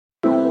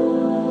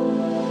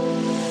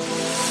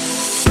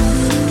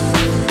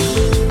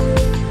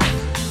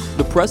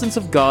presence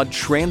of God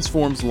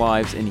transforms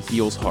lives and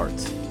heals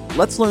hearts.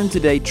 Let's learn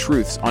today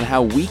truths on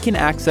how we can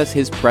access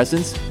His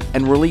presence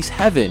and release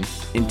heaven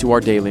into our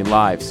daily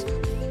lives.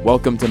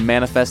 Welcome to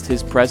Manifest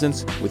His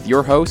Presence with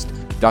your host,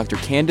 Dr.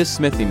 Candace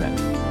Smithyman.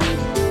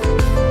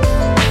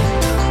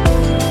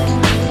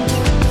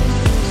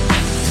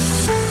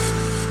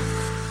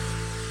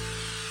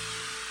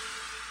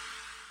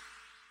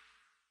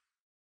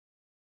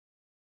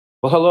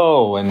 Well,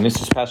 hello, and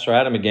this is Pastor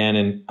Adam again,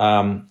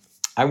 and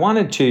I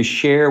wanted to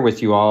share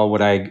with you all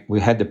what we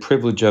had the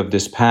privilege of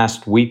this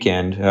past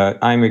weekend.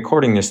 I'm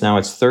recording this now.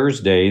 It's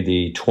Thursday,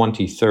 the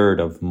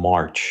 23rd of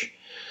March,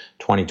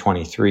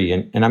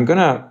 2023, and I'm going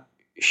to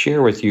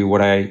share with you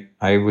what I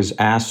was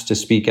asked to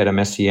speak at a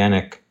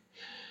Messianic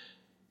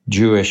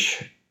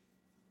Jewish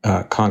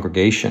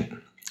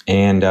congregation,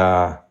 and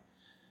I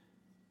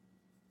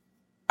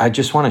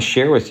just want to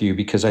share with you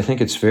because I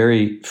think it's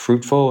very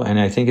fruitful, and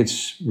I think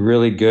it's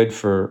really good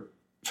for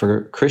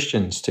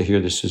Christians to hear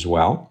this as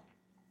well.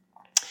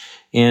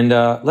 And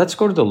let's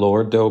go to the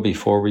Lord, though,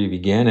 before we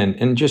begin,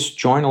 and just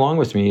join along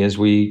with me as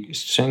we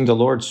sing the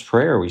Lord's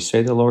Prayer. We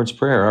say the Lord's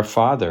Prayer, Our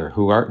Father,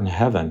 who art in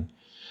heaven,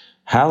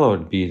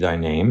 hallowed be thy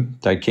name.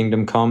 Thy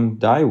kingdom come,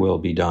 thy will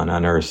be done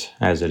on earth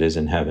as it is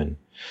in heaven.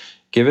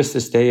 Give us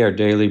this day our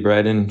daily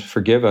bread, and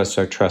forgive us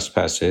our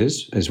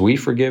trespasses, as we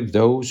forgive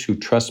those who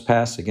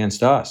trespass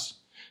against us.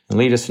 And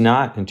lead us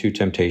not into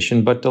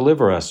temptation, but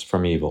deliver us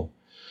from evil.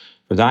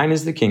 For thine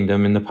is the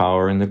kingdom, and the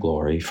power, and the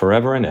glory,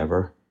 forever and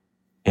ever.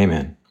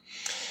 Amen.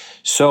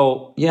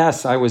 So,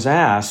 yes, I was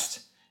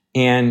asked,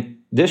 and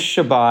this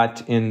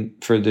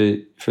Shabbat for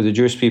the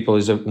Jewish people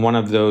is one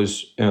of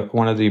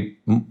the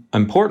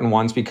important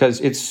ones,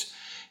 because it's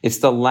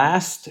the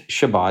last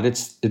Shabbat.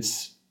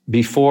 It's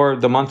before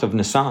the month of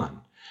Nisan.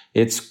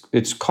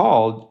 It's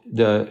called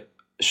the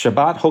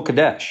Shabbat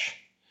HaKodesh.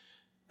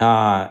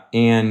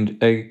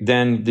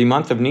 Then the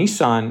month of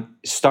Nisan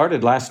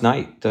started last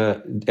night.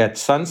 At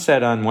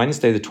sunset on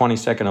Wednesday, the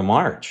 22nd of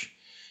March,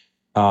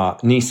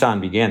 Nisan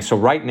began. So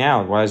right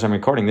now, as I'm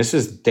recording, this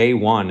is day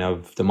one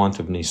of the month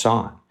of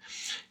Nisan.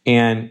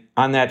 And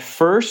on that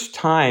first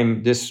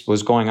time this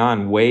was going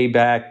on, way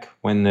back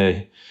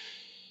when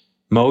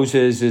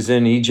Moses is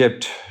in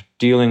Egypt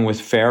dealing with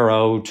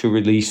Pharaoh to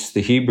release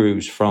the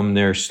Hebrews from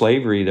their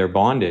slavery, their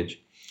bondage,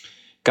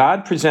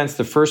 God presents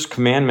the first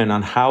commandment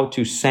on how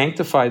to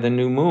sanctify the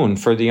new moon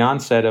for the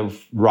onset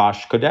of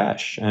Rosh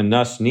Chodesh. And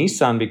thus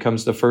Nisan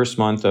becomes the first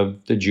month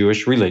of the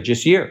Jewish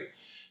religious year,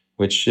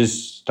 which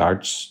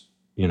starts,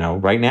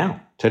 right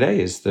now. Today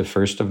is the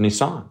first of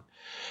Nisan.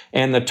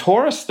 And the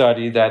Torah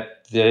study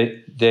that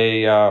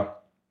the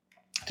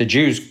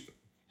Jews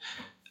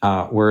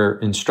were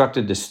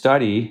instructed to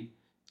study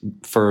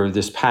for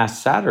this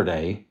past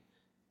Saturday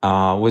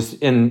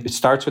it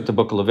starts with the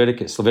book of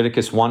Leviticus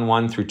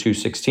 1:1 through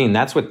 2:16.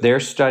 That's what they're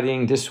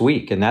studying this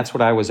week, and that's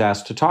what I was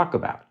asked to talk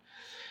about.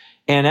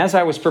 And as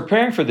I was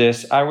preparing for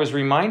this, I was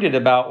reminded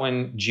about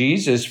when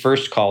Jesus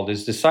first called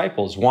his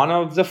disciples. One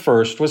of the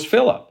first was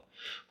Philip,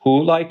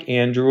 who, like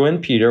Andrew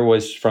and Peter,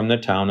 was from the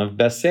town of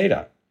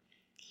Bethsaida.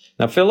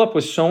 Now, Philip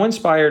was so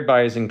inspired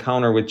by his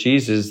encounter with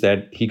Jesus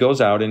that he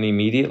goes out and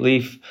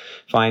immediately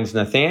finds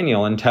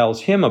Nathanael and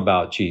tells him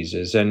about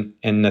Jesus. And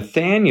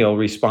Nathanael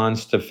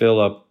responds to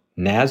Philip,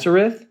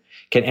 Nazareth?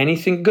 Can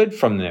anything good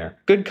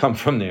come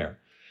from there?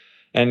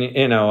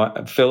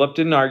 And, Philip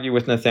didn't argue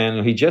with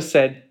Nathanael. He just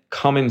said,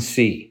 come and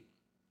see.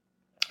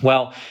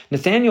 Well,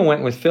 Nathanael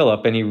went with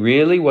Philip, and he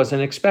really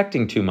wasn't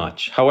expecting too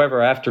much.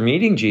 However, after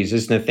meeting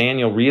Jesus,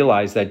 Nathanael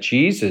realized that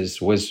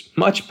Jesus was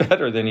much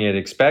better than he had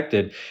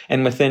expected,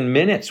 and within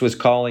minutes was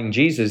calling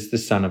Jesus the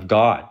Son of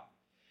God.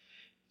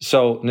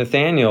 So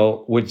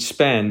Nathanael would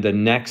spend the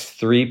next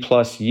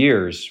 3+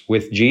 years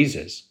with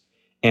Jesus,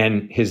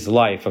 and his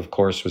life, of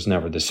course, was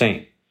never the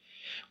same.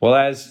 Well,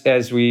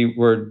 as we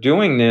were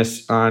doing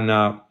this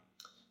on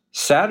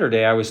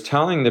Saturday, I was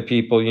telling the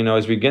people,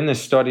 as we begin this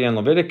study on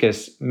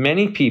Leviticus,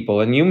 many people,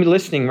 and you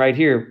listening right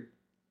here,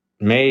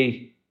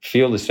 may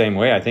feel the same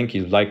way. I think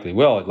you likely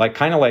will,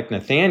 kind of like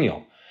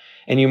Nathanael.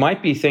 And you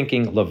might be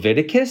thinking,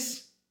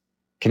 Leviticus?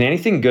 Can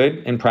anything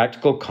good and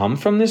practical come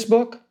from this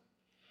book?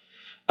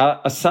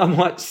 A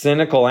somewhat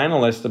cynical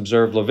analyst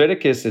observed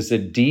Leviticus as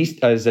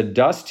a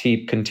dust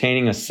heap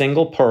containing a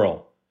single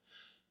pearl.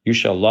 You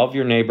shall love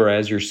your neighbor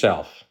as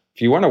yourself.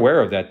 If you weren't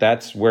aware of that,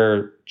 that's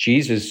where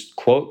Jesus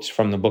quotes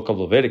from the book of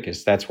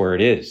Leviticus. That's where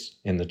it is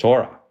in the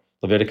Torah.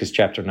 Leviticus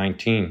chapter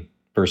 19,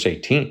 verse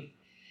 18.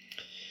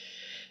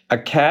 A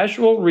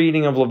casual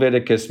reading of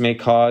Leviticus may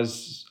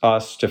cause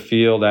us to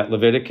feel that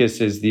Leviticus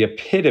is the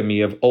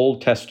epitome of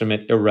Old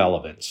Testament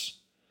irrelevance.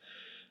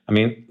 And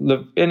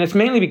it's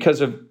mainly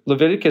because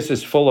Leviticus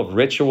is full of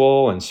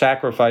ritual and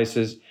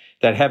sacrifices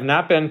that have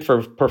not been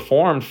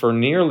performed for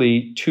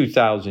nearly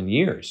 2,000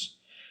 years.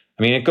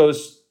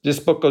 This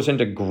book goes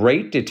into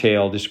great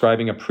detail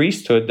describing a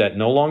priesthood that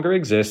no longer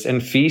exists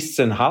and feasts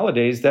and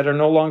holidays that are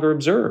no longer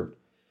observed.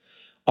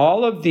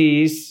 All of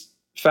these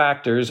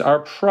factors are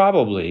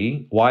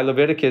probably why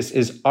Leviticus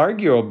is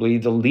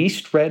arguably the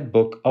least read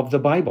book of the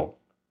Bible.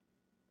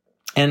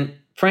 And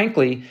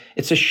Frankly,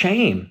 it's a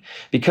shame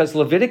because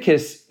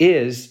Leviticus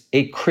is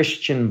a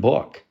Christian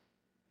book.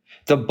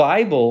 The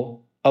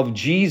Bible of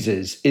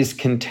Jesus is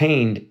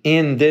contained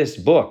in this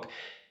book.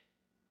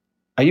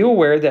 Are you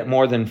aware that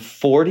more than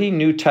 40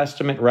 New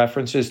Testament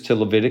references to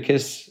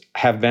Leviticus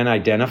have been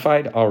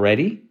identified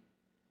already?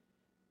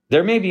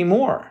 There may be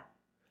more.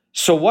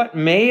 So what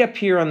may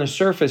appear on the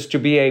surface to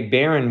be a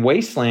barren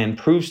wasteland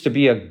proves to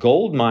be a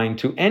gold mine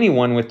to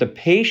anyone with the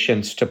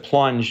patience to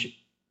plunge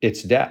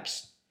its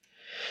depths.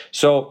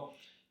 So,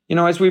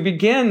 as we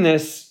begin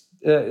this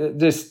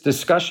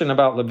discussion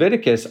about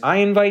Leviticus, I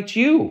invite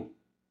you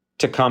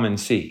to come and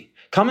see.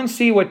 Come and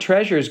see what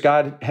treasures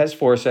God has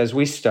for us as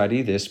we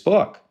study this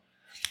book.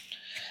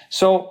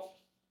 So,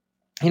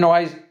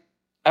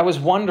 I was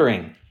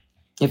wondering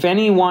if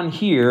anyone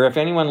here, if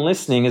anyone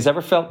listening has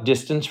ever felt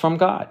distance from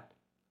God.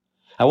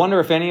 I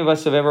wonder if any of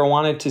us have ever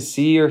wanted to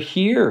see or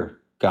hear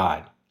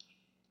God.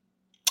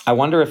 I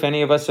wonder if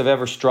any of us have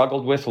ever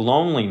struggled with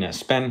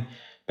loneliness, been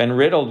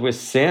riddled with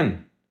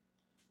sin,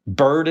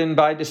 burdened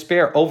by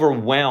despair,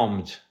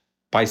 overwhelmed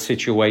by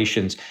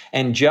situations,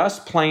 and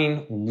just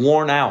plain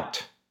worn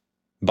out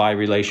by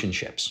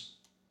relationships.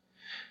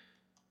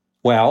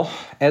 Well,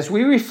 as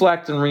we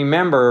reflect and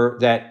remember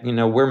that,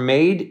 we're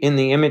made in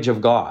the image of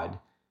God,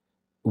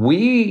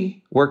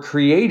 we were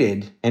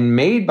created and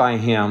made by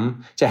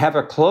Him to have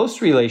a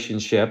close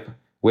relationship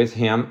with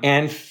Him.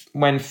 And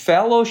when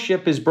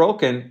fellowship is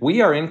broken,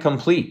 we are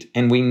incomplete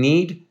and we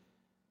need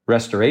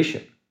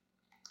restoration.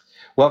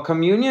 Well,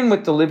 communion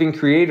with the living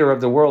Creator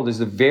of the world is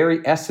the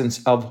very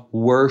essence of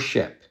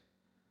worship.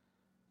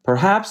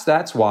 Perhaps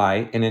that's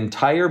why an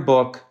entire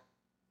book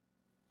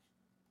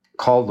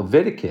called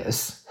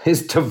Leviticus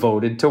is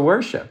devoted to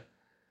worship.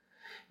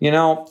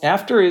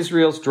 After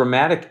Israel's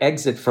dramatic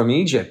exit from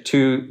Egypt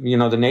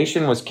the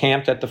nation was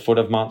camped at the foot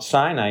of Mount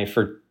Sinai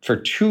for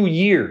 2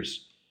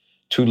 years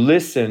to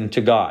listen to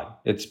God.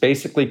 It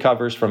basically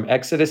covers from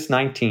Exodus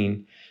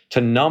 19 to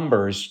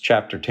Numbers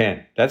chapter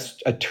 10.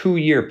 That's a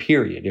 2-year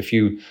period if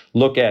you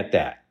look at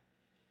that.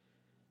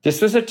 This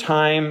was a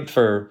time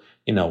for,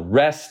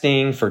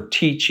 resting, for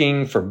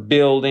teaching, for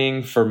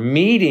building, for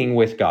meeting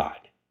with God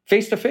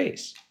face to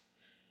face.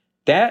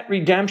 That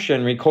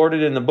redemption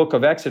recorded in the book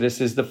of Exodus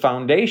is the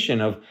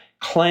foundation of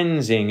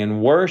cleansing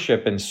and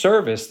worship and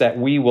service that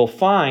we will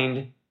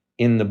find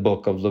in the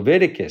book of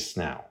Leviticus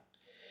now.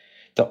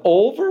 The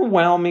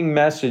overwhelming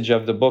message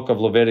of the book of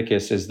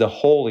Leviticus is the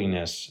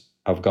holiness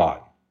of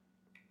God.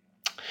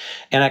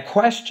 And a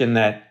question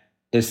that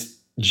is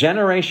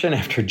generation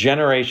after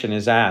generation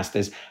is asked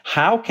is,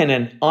 how can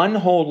an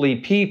unholy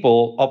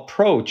people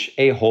approach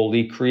a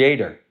holy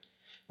Creator?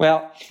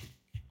 Well,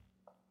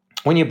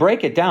 when you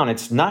break it down,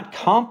 it's not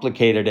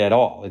complicated at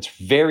all. It's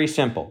very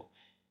simple.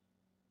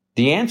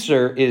 The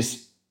answer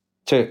is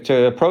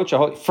to approach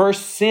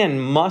first, sin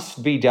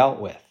must be dealt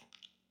with.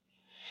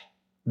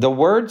 The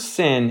word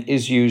sin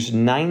is used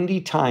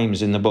 90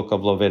 times in the book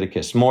of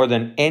Leviticus, more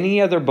than any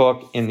other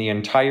book in the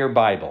entire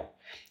Bible.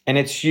 And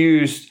it's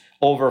used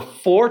over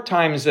 4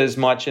 times as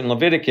much in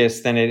Leviticus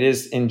than it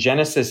is in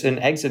Genesis and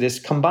Exodus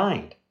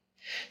combined.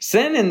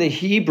 Sin in the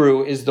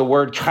Hebrew is the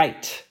word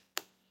chait.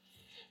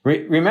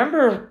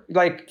 Remember,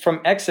 from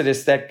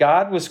Exodus, that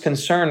God was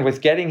concerned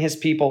with getting His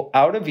people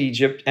out of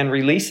Egypt and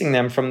releasing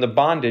them from the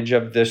bondage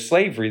of the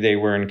slavery they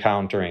were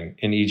encountering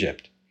in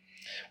Egypt.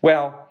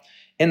 Well,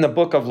 in the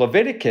book of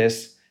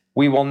Leviticus,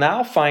 we will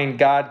now find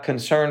God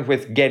concerned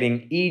with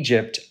getting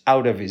Egypt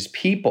out of His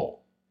people.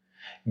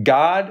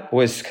 God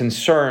was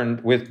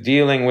concerned with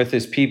dealing with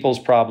His people's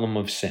problem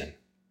of sin.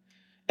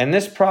 And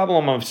this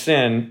problem of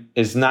sin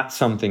is not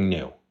something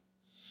new.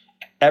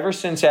 Ever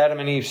since Adam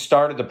and Eve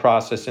started the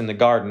process in the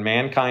garden,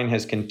 mankind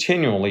has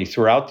continually,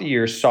 throughout the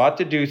years, sought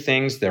to do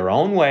things their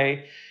own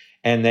way,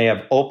 and they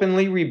have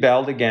openly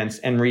rebelled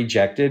against and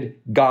rejected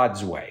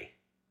God's way.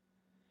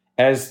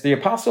 As the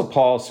Apostle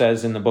Paul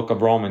says in the book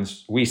of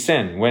Romans, we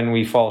sin when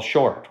we fall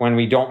short, when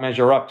we don't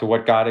measure up to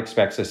what God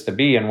expects us to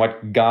be and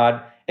what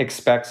God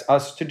expects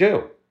us to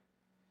do.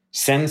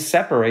 Sin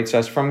separates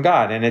us from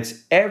God, and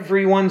it's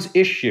everyone's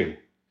issue.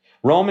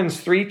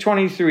 Romans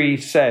 3:23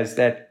 says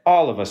that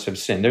all of us have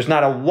sinned. There's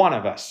not a one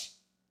of us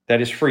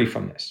that is free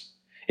from this.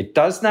 It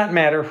does not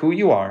matter who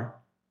you are,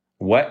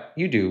 what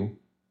you do.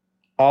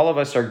 All of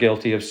us are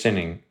guilty of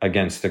sinning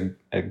against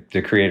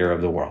the Creator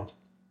of the world.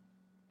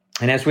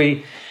 And as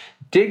we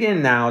dig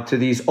in now to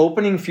these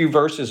opening few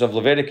verses of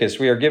Leviticus,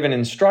 we are given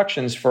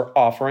instructions for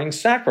offering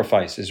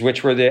sacrifices,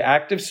 which were the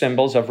active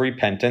symbols of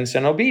repentance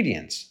and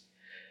obedience.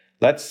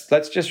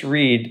 Let's just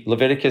read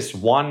Leviticus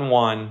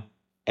 1:1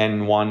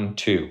 and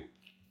 1:2.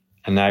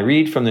 And I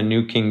read from the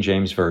New King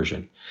James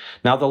Version.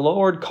 Now the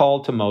Lord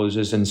called to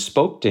Moses and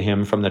spoke to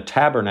him from the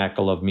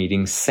tabernacle of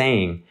meeting,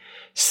 saying,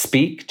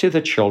 Speak to the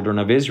children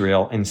of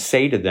Israel and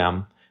say to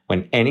them,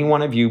 when any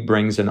one of you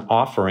brings an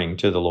offering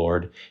to the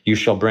Lord, you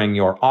shall bring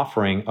your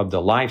offering of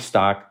the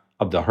livestock,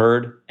 of the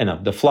herd, and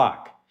of the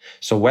flock.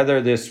 So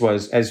whether this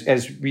was,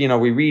 as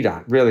we read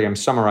on, really I'm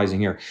summarizing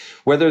here,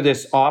 whether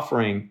this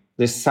offering,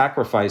 this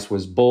sacrifice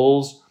was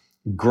bulls,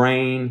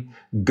 grain,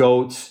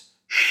 goats,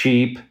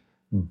 sheep,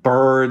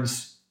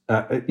 birds.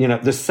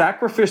 The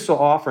sacrificial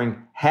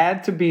offering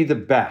had to be the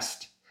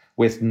best,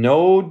 with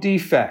no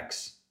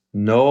defects,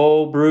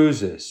 no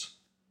bruises.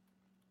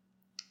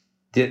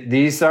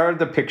 These are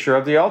the picture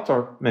of the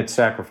ultimate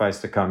sacrifice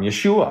to come,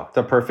 Yeshua,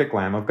 the perfect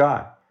Lamb of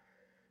God.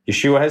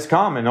 Yeshua has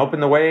come and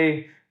opened the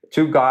way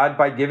to God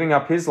by giving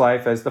up his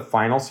life as the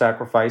final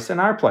sacrifice in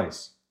our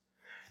place.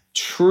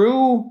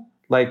 True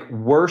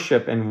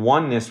worship and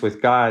oneness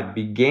with God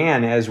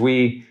began as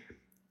we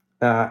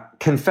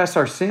confess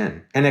our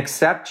sin and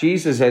accept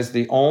Jesus as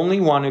the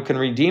only one who can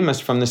redeem us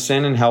from the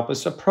sin and help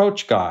us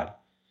approach God.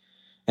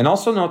 And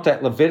also note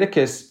that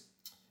Leviticus,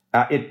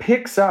 it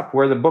picks up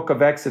where the book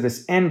of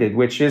Exodus ended,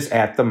 which is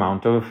at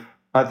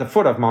the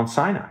foot of Mount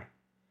Sinai.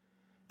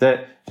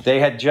 That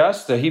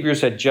the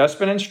Hebrews had just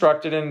been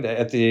instructed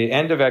at the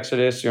end of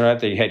Exodus,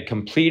 they had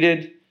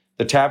completed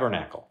the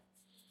tabernacle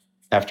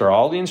after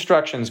all the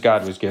instructions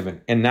God was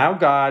given. And now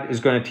God is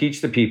going to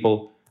teach the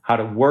people how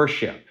to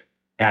worship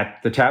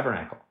at the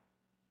tabernacle.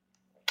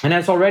 And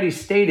as already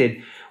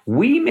stated,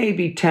 we may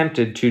be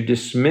tempted to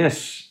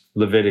dismiss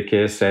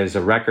Leviticus as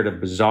a record of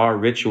bizarre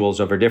rituals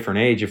of a different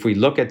age if we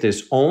look at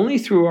this only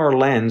through our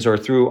lens or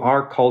through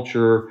our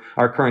culture,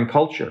 our current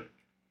culture.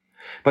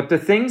 But the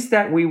things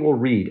that we will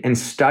read and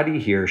study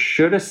here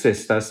should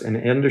assist us in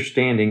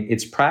understanding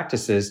its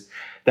practices,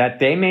 that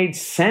they made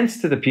sense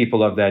to the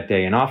people of that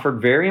day and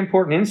offered very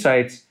important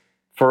insights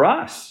for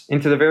us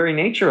into the very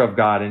nature of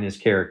God and his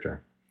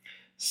character.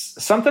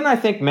 Something I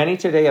think many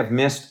today have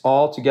missed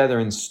altogether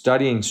in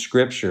studying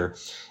Scripture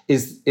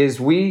is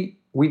we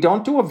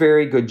don't do a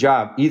very good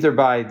job, either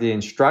by the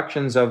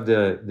instructions of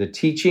the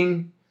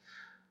teaching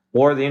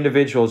or the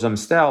individuals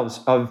themselves,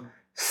 of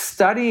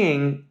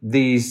studying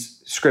these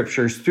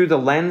Scriptures through the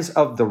lens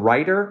of the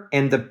writer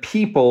and the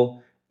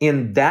people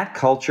in that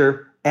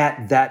culture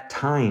at that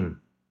time.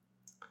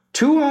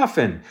 Too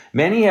often,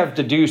 many have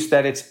deduced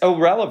that it's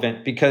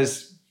irrelevant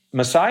because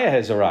Messiah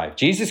has arrived.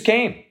 Jesus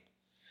came.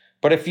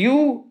 But if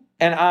you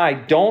and I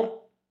don't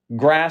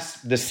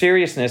grasp the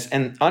seriousness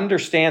and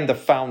understand the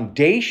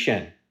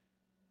foundation,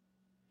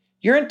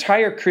 your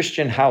entire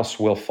Christian house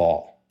will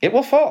fall. It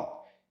will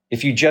fall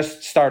if you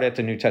just start at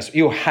the New Testament.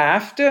 You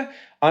have to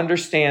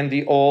understand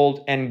the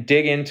old and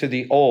dig into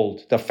the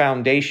old. The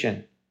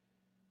foundation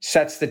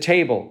sets the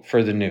table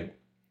for the new.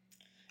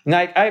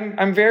 Now,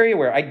 I'm very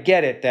aware, I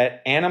get it,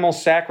 that animal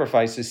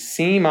sacrifices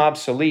seem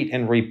obsolete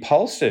and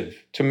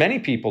repulsive to many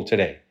people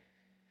today.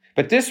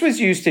 But this was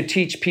used to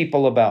teach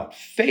people about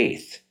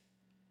faith,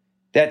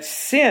 that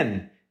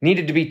sin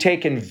needed to be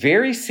taken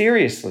very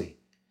seriously.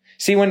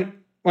 See,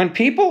 when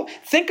people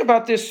think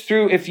about this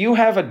through, if you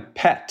have a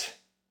pet,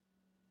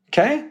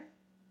 okay?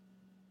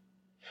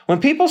 When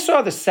people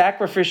saw the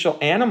sacrificial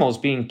animals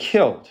being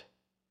killed,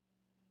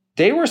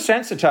 they were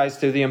sensitized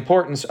to the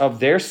importance of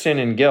their sin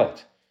and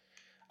guilt.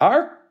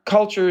 Our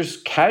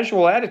culture's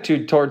casual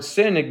attitude towards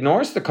sin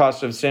ignores the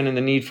cost of sin and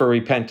the need for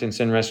repentance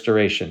and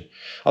restoration.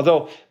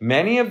 Although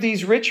many of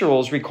these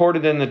rituals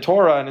recorded in the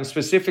Torah, and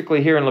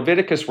specifically here in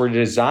Leviticus, were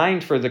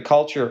designed for the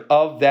culture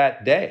of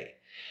that day,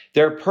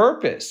 their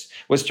purpose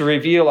was to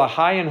reveal a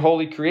high and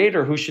holy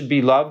Creator who should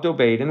be loved,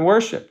 obeyed, and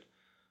worshiped.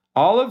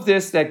 All of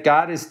this that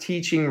God is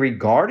teaching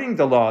regarding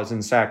the laws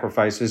and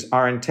sacrifices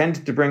are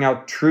intended to bring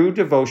out true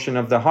devotion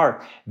of the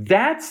heart.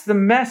 That's the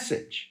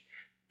message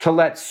to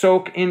let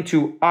soak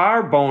into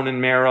our bone and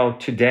marrow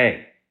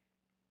today.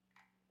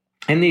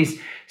 And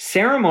these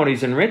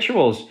ceremonies and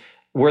rituals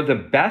were the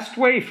best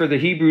way for the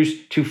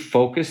Hebrews to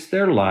focus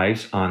their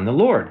lives on the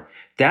Lord.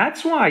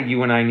 That's why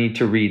you and I need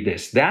to read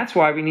this. That's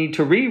why we need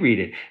to reread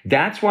it.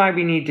 That's why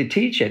we need to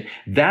teach it.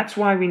 That's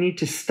why we need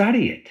to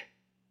study it.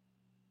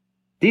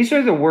 These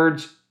are the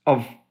words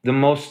of the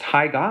Most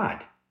High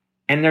God.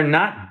 And they're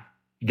not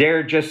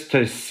there just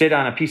to sit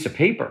on a piece of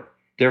paper.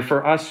 They're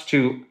for us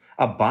to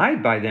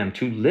abide by them,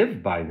 to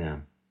live by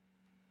them.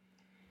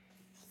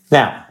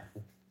 Now,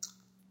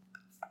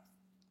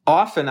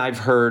 often I've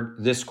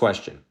heard this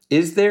question: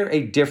 is there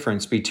a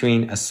difference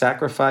between a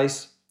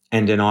sacrifice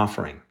and an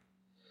offering?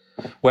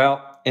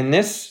 Well, in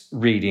this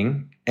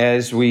reading,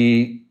 as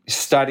we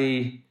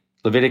study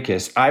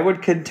Leviticus, I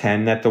would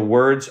contend that the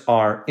words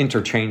are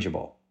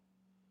interchangeable.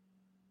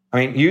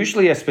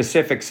 Usually a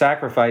specific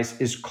sacrifice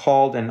is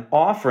called an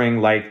offering,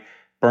 like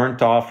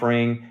burnt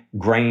offering,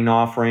 grain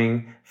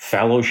offering,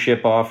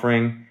 fellowship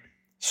offering.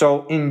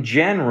 So in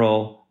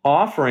general,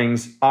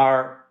 offerings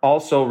are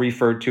also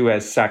referred to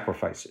as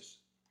sacrifices.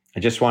 I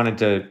just wanted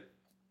to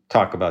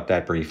talk about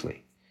that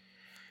briefly.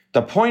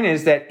 The point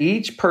is that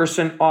each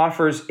person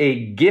offers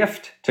a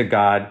gift to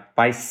God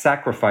by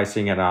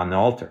sacrificing it on the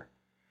altar.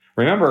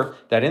 Remember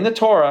that in the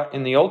Torah,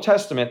 in the Old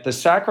Testament, the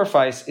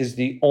sacrifice is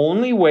the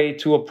only way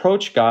to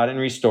approach God and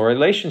restore a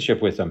relationship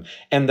with Him.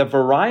 And the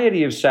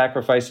variety of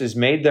sacrifices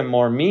made them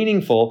more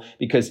meaningful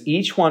because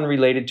each one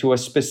related to a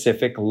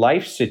specific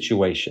life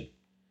situation.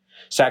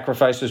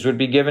 Sacrifices would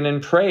be given in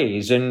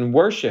praise and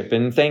worship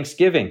and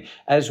thanksgiving,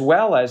 as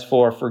well as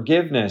for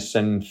forgiveness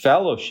and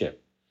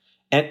fellowship.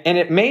 And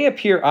it may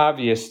appear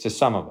obvious to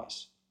some of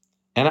us,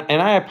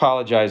 And I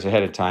apologize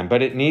ahead of time,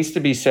 but it needs to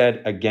be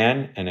said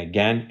again and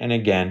again and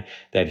again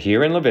that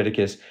here in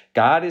Leviticus,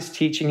 God is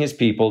teaching his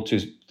people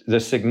to the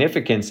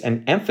significance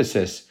and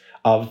emphasis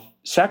of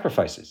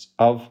sacrifices,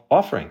 of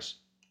offerings.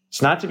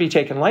 It's not to be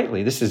taken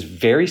lightly. This is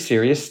very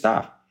serious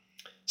stuff.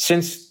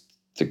 Since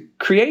the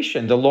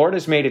creation, the Lord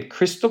has made it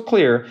crystal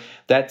clear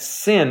that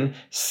sin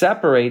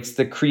separates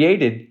the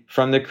created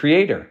from the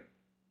Creator,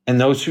 and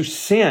those who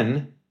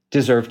sin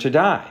deserve to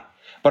die.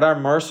 But our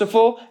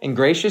merciful and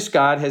gracious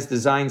God has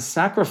designed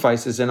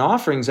sacrifices and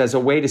offerings as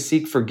a way to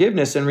seek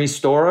forgiveness and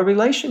restore a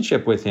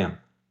relationship with him.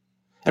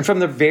 And from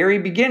the very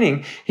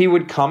beginning, he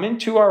would come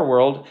into our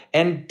world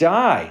and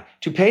die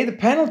to pay the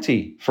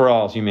penalty for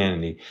all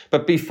humanity.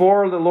 But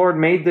before the Lord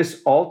made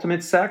this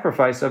ultimate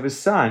sacrifice of his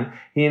son,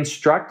 he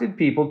instructed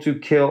people to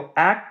kill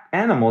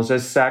animals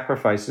as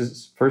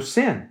sacrifices for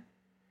sin.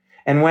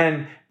 And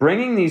when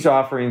bringing these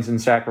offerings and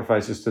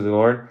sacrifices to the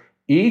Lord,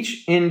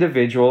 each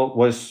individual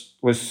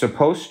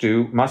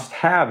must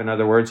have, in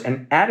other words,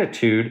 an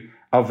attitude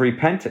of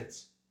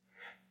repentance.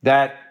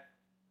 That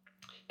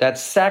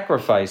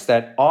sacrifice,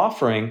 that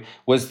offering,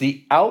 was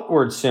the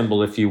outward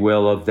symbol, if you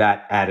will, of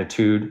that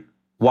attitude,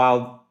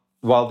 while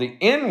the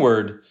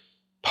inward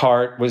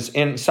part was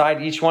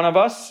inside each one of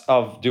us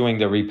of doing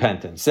the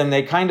repentance. And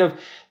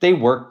they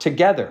work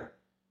together.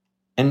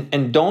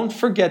 And don't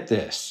forget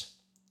this.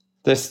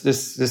 This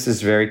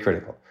is very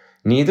critical.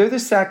 Neither the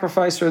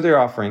sacrifice or the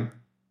offering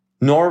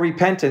nor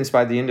repentance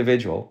by the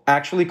individual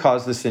actually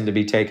cause the sin to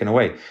be taken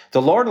away.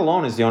 The Lord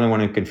alone is the only one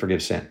who can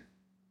forgive sin.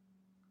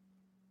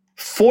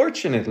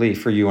 Fortunately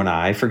for you and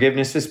I,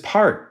 forgiveness is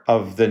part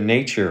of the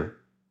nature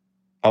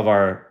of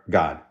our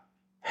God.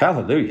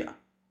 Hallelujah.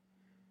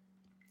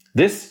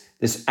 This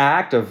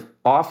act of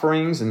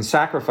offerings and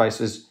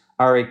sacrifices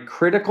are a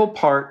critical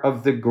part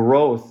of the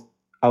growth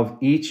of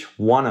each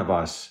one of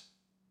us.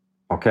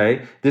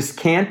 Okay? This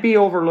can't be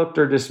overlooked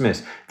or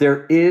dismissed.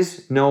 There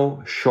is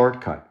no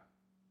shortcut.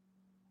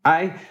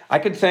 I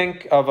could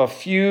think of a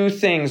few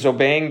things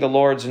obeying the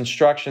Lord's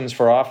instructions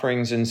for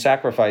offerings and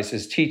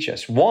sacrifices teach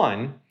us.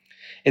 One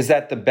is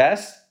that the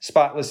best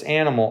spotless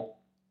animal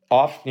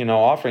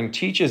offering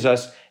teaches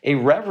us a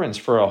reverence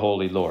for a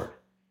holy Lord.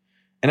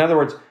 In other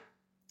words,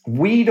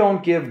 we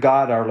don't give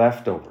God our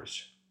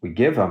leftovers. We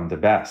give him the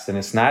best. And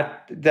it's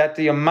not that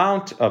the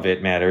amount of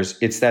it matters.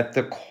 It's that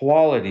the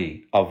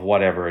quality of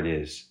whatever it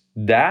is.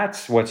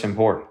 That's what's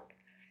important.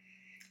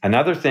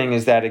 Another thing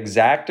is that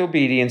exact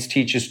obedience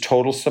teaches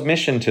total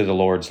submission to the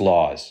Lord's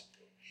laws.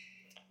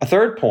 A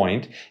third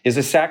point is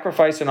a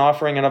sacrifice and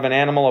offering of an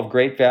animal of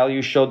great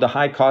value showed the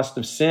high cost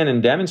of sin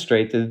and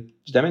demonstrated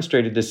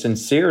the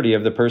sincerity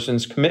of the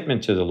person's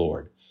commitment to the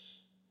Lord.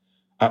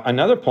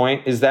 Another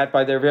point is that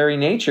by their very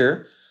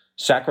nature,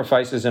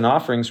 sacrifices and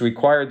offerings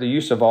required the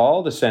use of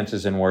all the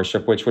senses in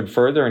worship, which would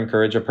further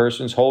encourage a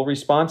person's whole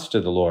response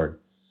to the Lord.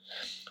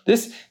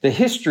 The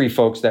history,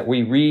 folks, that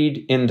we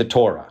read in the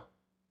Torah,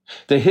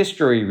 the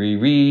history we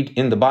read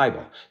in the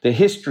Bible, the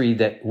history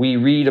that we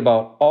read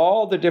about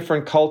all the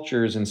different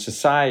cultures and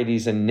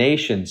societies and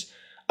nations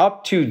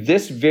up to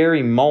this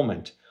very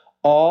moment,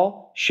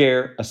 all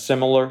share a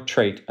similar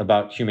trait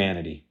about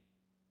humanity.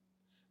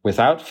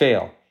 Without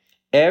fail,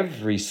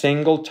 every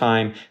single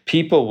time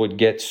people would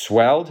get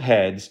swelled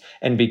heads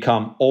and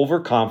become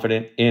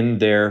overconfident in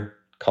their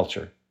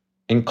culture,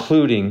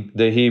 including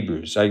the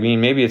Hebrews. I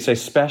mean, maybe it's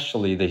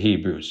especially the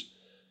Hebrews.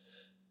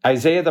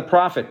 Isaiah the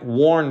prophet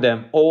warned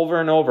them over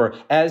and over,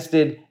 as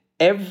did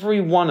every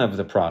one of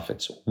the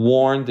prophets,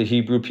 warned the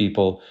Hebrew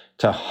people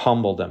to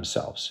humble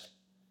themselves.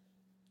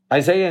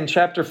 Isaiah in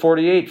chapter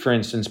 48, for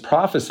instance,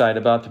 prophesied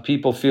about the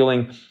people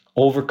feeling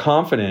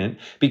overconfident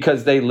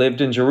because they lived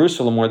in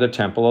Jerusalem where the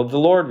temple of the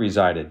Lord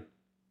resided.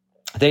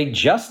 They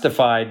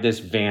justified this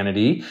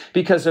vanity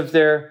because of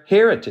their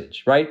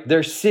heritage, right?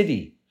 Their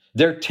city,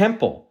 their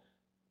temple.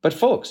 But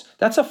folks,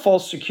 that's a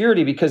false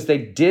security because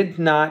they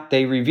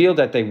revealed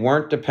that they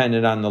weren't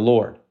dependent on the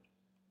Lord.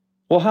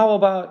 Well, how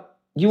about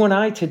you and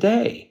I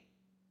today?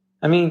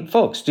 I mean,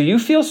 folks, do you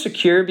feel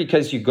secure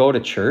because you go to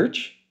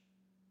church?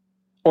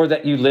 Or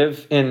that you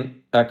live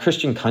in a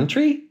Christian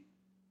country?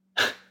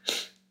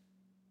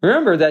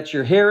 Remember that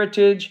your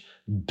heritage,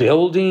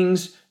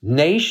 buildings,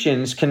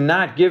 nations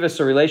cannot give us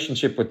a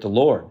relationship with the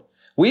Lord.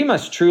 We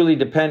must truly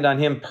depend on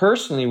him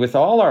personally with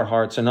all our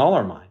hearts and all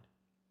our mind.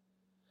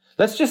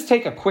 Let's just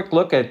take a quick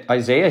look at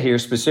Isaiah here,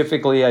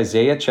 specifically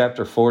Isaiah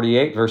chapter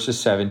 48, verses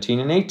 17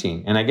 and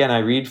 18. And again, I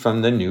read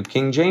from the New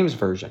King James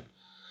Version.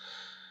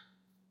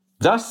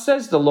 Thus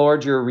says the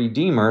Lord your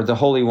Redeemer, the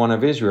Holy One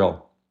of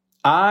Israel.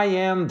 I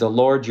am the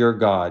Lord your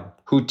God,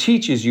 who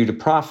teaches you to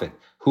profit,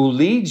 who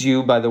leads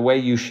you by the way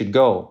you should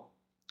go.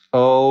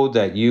 Oh,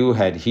 that you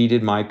had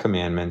heeded my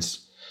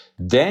commandments.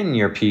 Then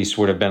your peace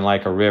would have been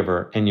like a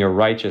river, and your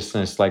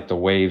righteousness like the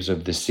waves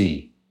of the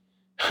sea.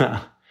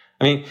 I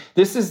mean,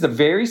 this is the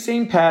very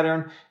same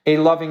pattern a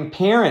loving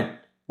parent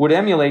would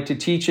emulate to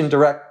teach and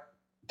direct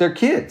their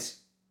kids.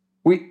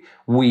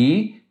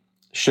 We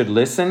should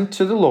listen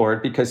to the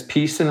Lord because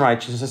peace and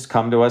righteousness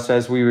come to us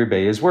as we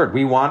obey his word.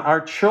 We want our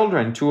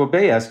children to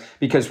obey us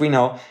because we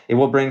know it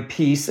will bring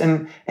peace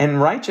and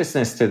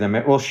righteousness to them.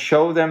 It will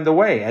show them the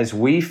way. As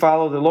we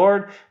follow the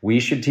Lord, we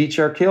should teach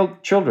our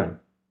children.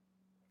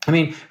 I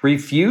mean,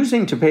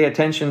 refusing to pay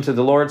attention to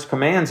the Lord's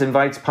commands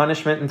invites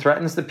punishment and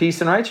threatens the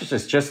peace and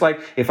righteousness. Just like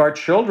if our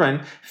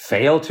children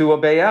fail to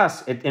obey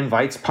us, it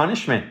invites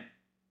punishment.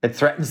 It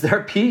threatens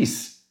their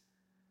peace.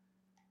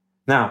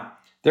 Now,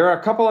 there are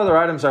a couple other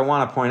items I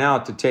want to point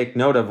out to take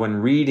note of when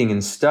reading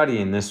and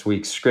studying this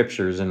week's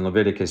scriptures in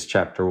Leviticus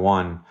chapter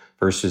 1,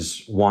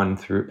 verses 1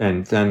 through,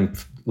 and then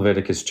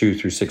Leviticus 2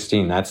 through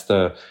 16. That's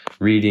the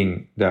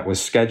reading that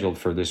was scheduled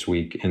for this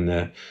week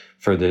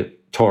for the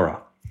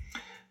Torah.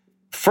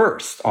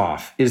 First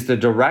off is the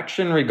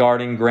direction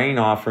regarding grain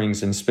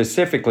offerings, and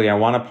specifically, I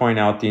want to point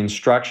out the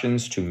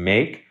instructions to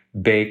make,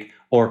 bake,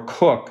 or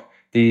cook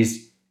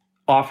these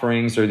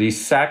offerings or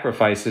these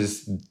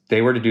sacrifices.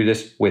 They were to do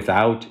this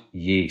without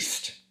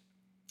yeast.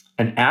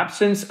 An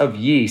absence of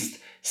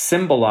yeast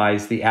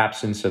symbolized the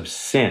absence of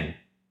sin.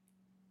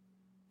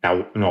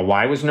 Now,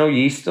 why was no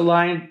yeast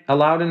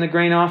allowed in the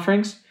grain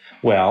offerings?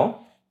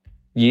 Well,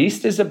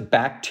 yeast is a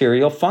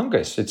bacterial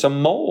fungus. It's a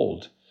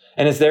mold,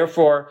 and is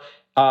therefore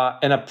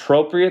an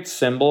appropriate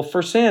symbol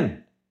for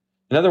sin.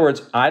 In other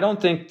words, I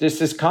don't think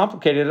this is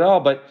complicated at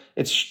all, but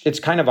it's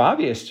kind of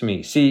obvious to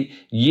me. See,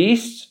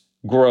 yeast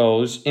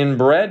grows in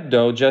bread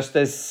dough just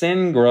as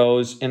sin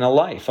grows in a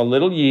life. A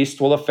little yeast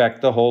will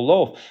affect the whole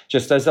loaf,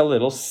 just as a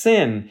little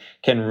sin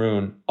can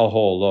ruin a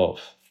whole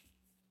loaf.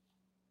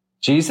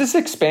 Jesus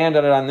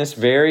expanded on this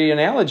very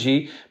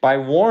analogy by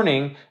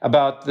warning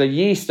about the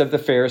yeast of the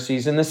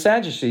Pharisees and the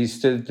Sadducees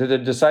to the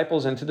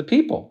disciples and to the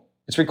people.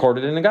 It's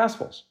recorded in the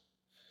Gospels.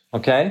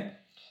 Okay?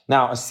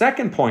 Now, a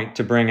second point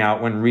to bring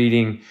out when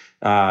reading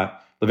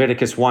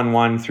Leviticus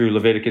 1:1 through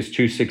Leviticus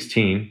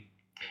 2:16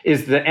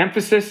 is the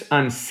emphasis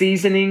on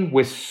seasoning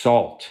with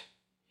salt.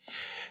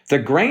 The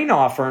grain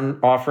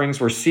offerings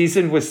were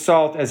seasoned with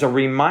salt as a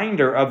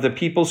reminder of the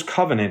people's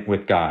covenant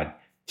with God.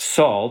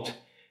 Salt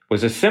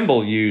was a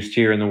symbol used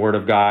here in the Word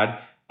of God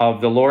of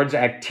the Lord's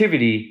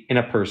activity in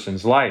a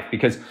person's life,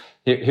 because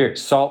here,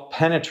 salt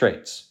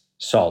penetrates,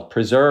 salt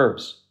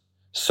preserves,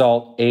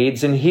 salt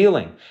aids in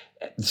healing.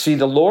 See,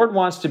 the Lord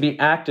wants to be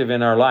active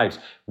in our lives.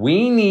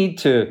 We need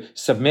to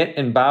submit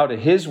and bow to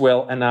his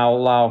will and now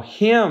allow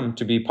him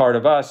to be part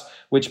of us,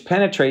 which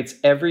penetrates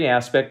every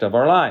aspect of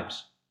our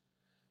lives.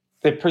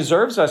 It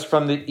preserves us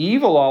from the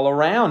evil all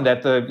around,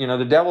 that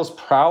the devil's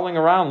prowling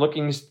around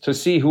looking to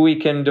see who he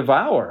can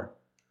devour.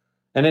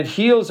 And it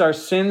heals our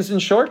sins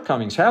and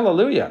shortcomings.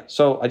 Hallelujah.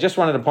 So I just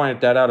wanted to point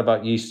that out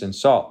about yeast and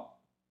salt.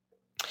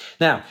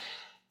 Now,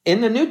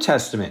 in the New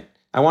Testament,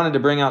 I wanted to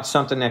bring out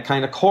something that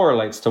kind of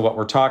correlates to what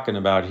we're talking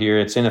about here.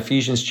 It's in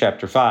Ephesians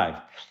chapter 5.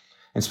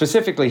 And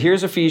specifically,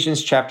 here's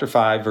Ephesians chapter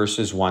 5,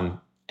 verses 1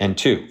 and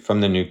 2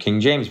 from the New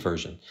King James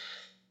Version.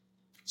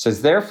 It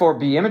says, "Therefore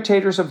be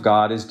imitators of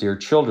God as dear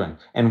children,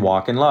 and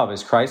walk in love,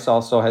 as Christ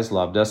also has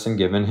loved us and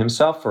given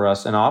himself for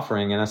us, an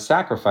offering and a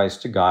sacrifice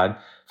to God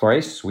for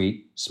a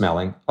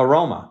sweet-smelling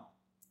aroma."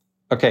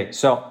 Okay,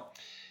 so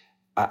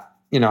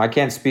I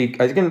can't speak.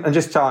 I'm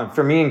just telling,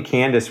 for me and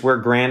Candace, we're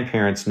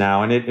grandparents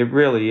now, and it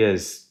really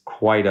is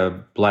quite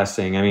a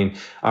blessing. I mean,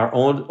 our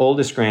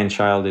oldest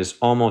grandchild is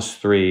almost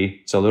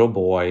 3. It's a little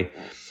boy.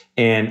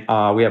 And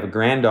we have a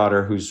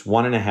granddaughter who's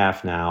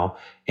 1.5 now.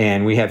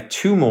 And we have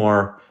 2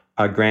 more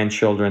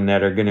grandchildren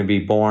that are going to be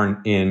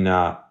born in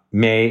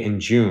May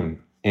and June.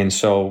 And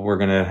so we're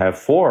going to have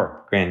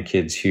 4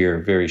 grandkids here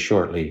very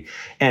shortly.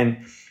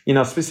 And,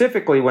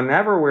 specifically,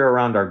 whenever we're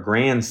around our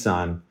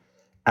grandson,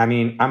 I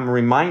mean, I'm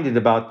reminded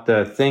about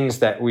the things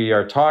that we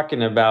are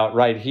talking about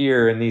right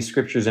here in these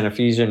scriptures in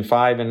Ephesians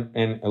 5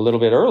 and a little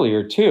bit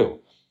earlier too.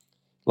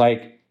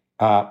 Like,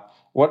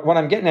 what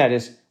I'm getting at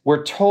is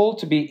we're told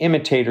to be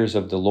imitators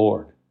of the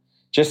Lord.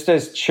 Just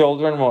as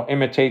children will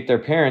imitate their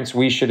parents,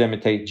 we should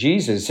imitate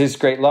Jesus. His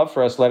great love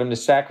for us led him to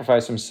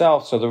sacrifice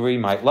himself so that we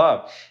might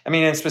love. I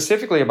mean, and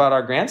specifically about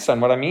our grandson,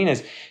 what I mean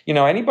is,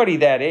 anybody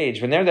that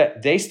age, when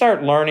they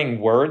start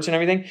learning words and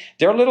everything,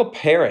 they're little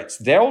parrots.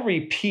 They'll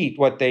repeat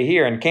what they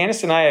hear. And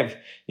Candace and I have,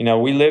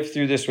 we lived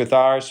through this with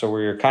ours, so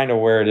we're kind of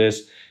aware of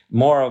this.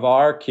 More of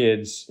our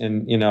kids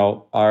and,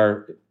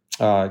 our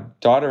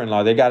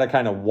daughter-in-law, they got to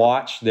kind of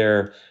watch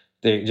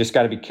they just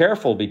got to be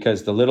careful,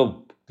 because the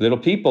little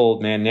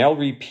people, man, they'll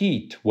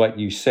repeat what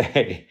you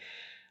say.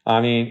 I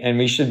mean, and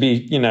we should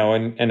be,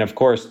 and of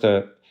course,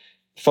 the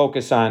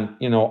focus on,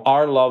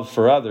 our love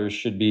for others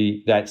should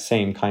be that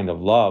same kind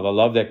of love, a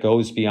love that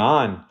goes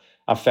beyond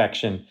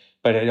affection,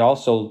 but it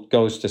also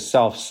goes to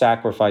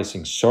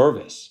self-sacrificing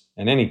service.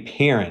 And any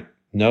parent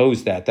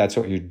knows that that's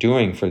what you're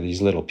doing for these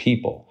little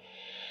people,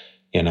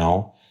 And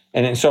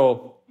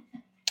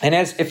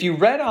as if you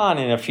read on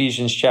in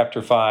Ephesians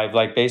chapter 5,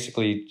 like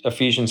basically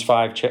Ephesians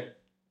 5,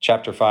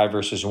 chapter 5,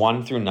 verses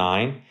 1 through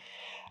 9,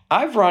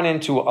 I've run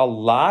into a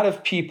lot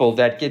of people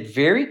that get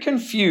very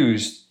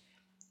confused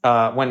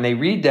when they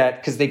read that,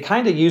 because they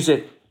kind of use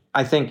it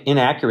I think,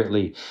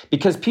 inaccurately,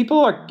 because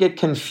people get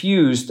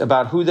confused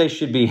about who they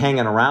should be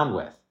hanging around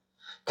with.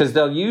 Because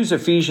they'll use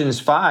Ephesians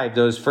 5,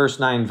 those first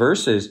 9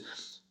 verses,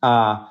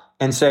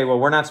 and say, well,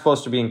 we're not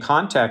supposed to be in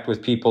contact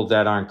with people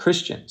that aren't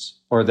Christians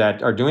or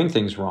that are doing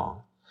things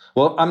wrong.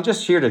 Well, I'm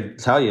just here to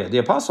tell you, the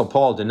Apostle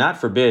Paul did not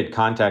forbid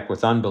contact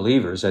with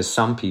unbelievers, as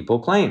some people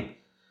claim.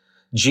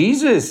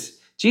 Jesus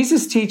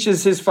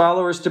teaches his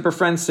followers to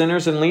befriend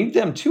sinners and lead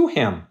them to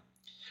him.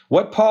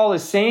 What Paul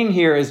is saying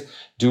here is,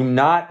 do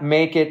not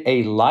make it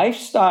a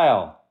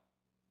lifestyle,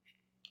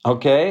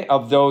 okay,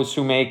 of those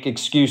who make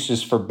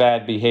excuses for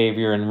bad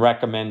behavior and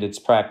recommend its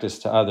practice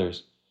to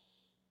others,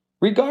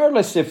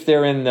 regardless if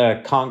they're in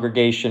the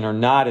congregation or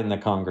not in the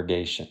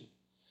congregation.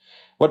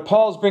 What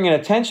Paul's bringing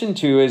attention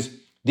to is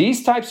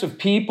these types of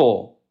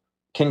people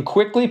can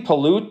quickly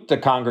pollute the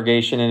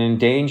congregation and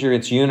endanger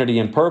its unity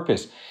and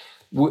purpose.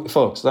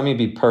 Folks, let me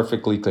be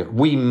perfectly clear.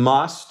 We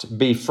must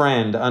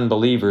befriend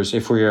unbelievers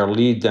if we are to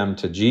lead them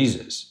to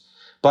Jesus.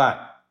 But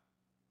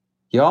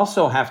you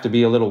also have to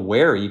be a little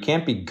wary. You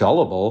can't be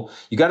gullible.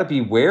 You got to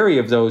be wary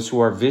of those who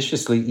are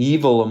viciously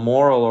evil,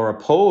 immoral, or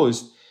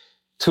opposed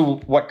to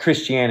what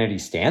Christianity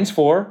stands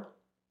for.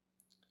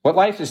 What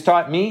life has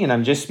taught me, and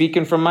I'm just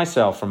speaking from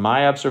myself, from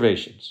my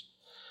observations,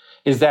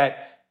 is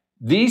that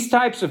these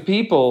types of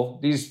people,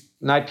 these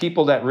not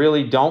people that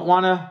really don't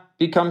want to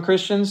become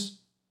Christians,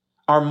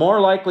 are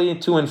more likely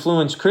to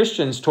influence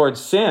Christians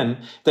towards sin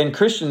than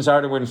Christians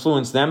are to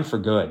influence them for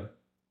good.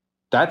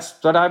 That's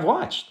what I've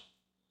watched.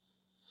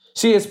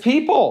 See, as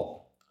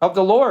people of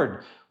the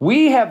Lord,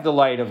 we have the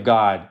light of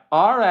God.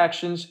 Our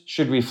actions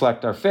should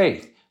reflect our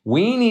faith.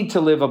 We need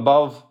to live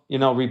above,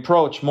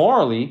 reproach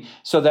morally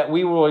so that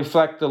we will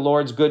reflect the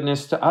Lord's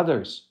goodness to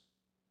others.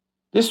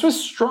 This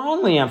was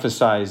strongly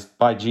emphasized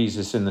by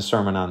Jesus in the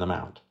Sermon on the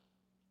Mount.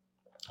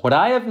 What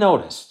I have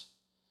noticed,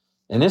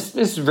 and this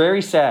is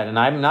very sad, and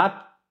I'm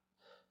not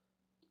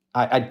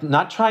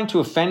trying to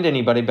offend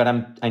anybody, but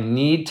I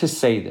need to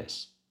say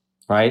this,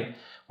 right?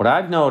 What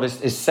I've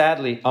noticed is,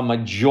 sadly, a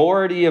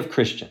majority of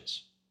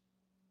Christians,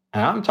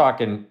 and I'm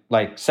talking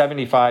like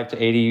 75 to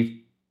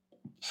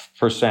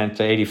 80%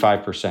 to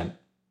 85%,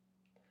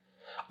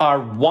 are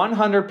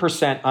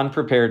 100%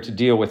 unprepared to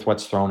deal with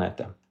what's thrown at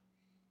them.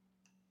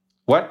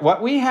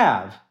 What we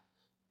have,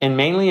 and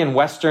mainly in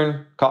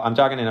Western, I'm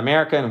talking in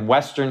America and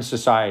Western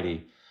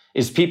society,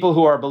 is people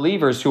who are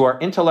believers who are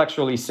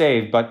intellectually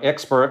saved but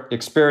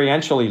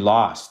experientially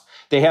lost.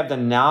 They have the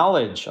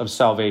knowledge of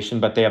salvation,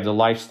 but they have the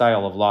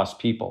lifestyle of lost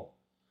people.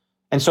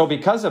 And so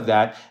because of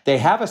that, they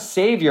have a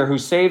Savior who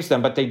saves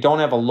them, but they don't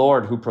have a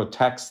Lord who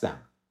protects them.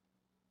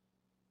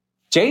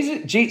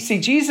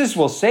 Jesus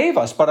will save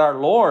us, but our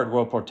Lord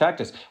will protect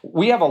us.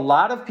 We have a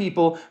lot of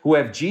people who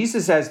have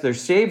Jesus as their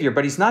Savior,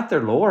 but he's not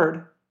their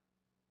Lord.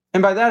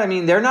 And by that, I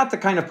mean, they're not the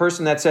kind of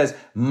person that says,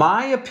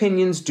 my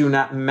opinions do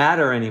not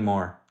matter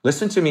anymore.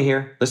 Listen to me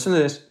here. Listen to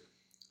this.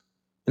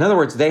 In other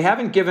words, they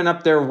haven't given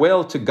up their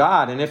will to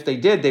God, and if they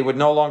did, they would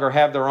no longer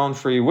have their own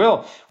free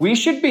will. We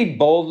should be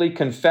boldly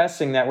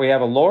confessing that we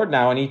have a Lord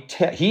now, and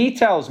he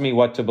tells me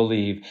what to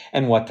believe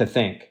and what to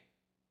think.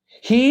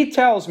 He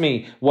tells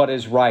me what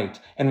is right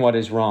and what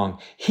is wrong.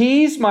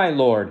 He's my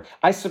Lord.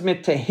 I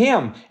submit to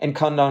him and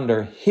come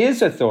under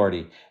his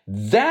authority.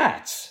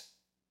 That's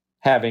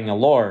having a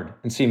Lord.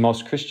 And see,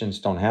 most Christians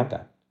don't have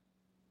that.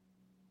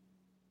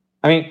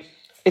 I mean,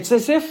 it's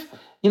as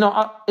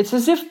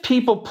if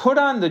people put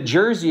on the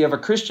jersey of a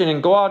Christian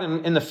and go out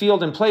in the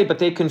field and play, but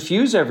they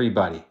confuse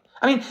everybody.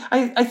 I mean,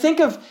 I think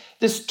of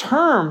this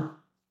term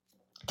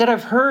that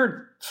I've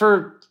heard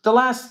for the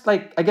last,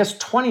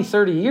 20,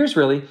 30 years,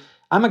 really.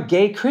 I'm a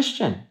gay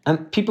Christian.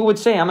 And people would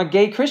say, I'm a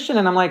gay Christian.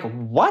 And I'm like,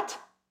 what?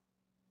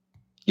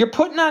 You're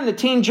putting on the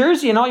team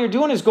jersey and all you're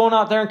doing is going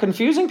out there and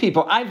confusing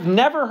people. I've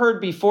never heard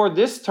before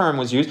this term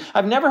was used.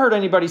 I've never heard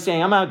anybody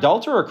saying, I'm an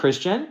adulterer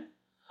Christian.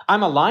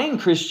 I'm a lying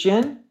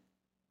Christian.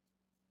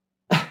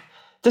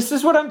 This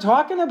is what I'm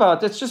talking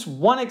about. That's just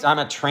one. I'm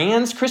a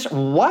trans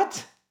Christian.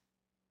 What?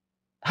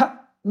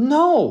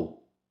 No,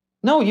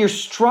 you're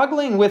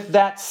struggling with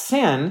that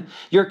sin.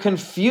 You're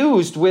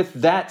confused with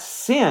that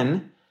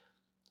sin.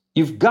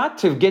 You've got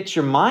to get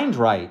your mind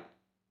right.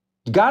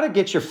 You've got to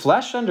get your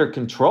flesh under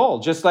control,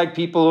 just like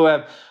people who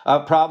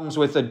have problems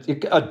with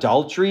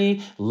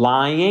adultery,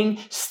 lying,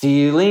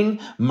 stealing,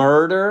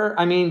 murder.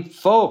 I mean,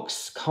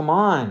 folks, come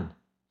on.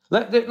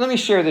 Let me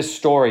share this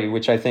story,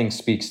 which I think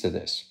speaks to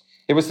this.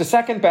 It was the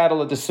second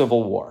battle of the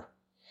Civil War.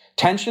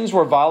 Tensions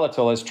were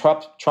volatile as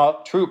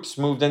troops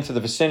moved into the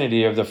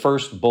vicinity of the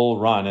first Bull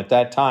Run. At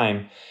that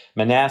time,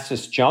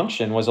 Manassas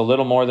Junction was a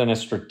little more than a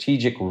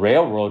strategic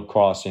railroad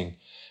crossing,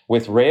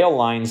 with rail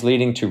lines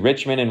leading to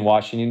Richmond and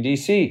Washington,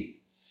 D.C.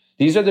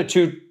 These are the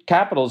two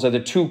capitals of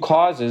the two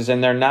causes,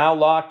 and they're now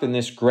locked in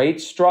this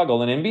great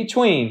struggle. And in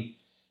between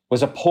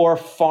was a poor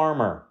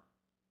farmer.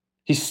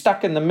 He's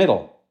stuck in the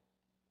middle.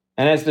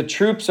 And as the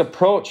troops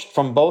approached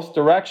from both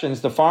directions,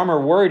 the farmer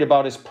worried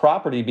about his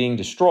property being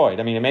destroyed.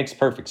 I mean, it makes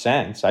perfect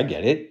sense. I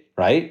get it,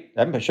 right?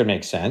 That should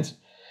make sense.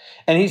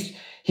 And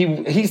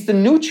he's the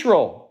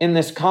neutral in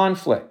this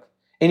conflict.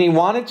 And he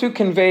wanted to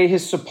convey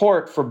his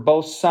support for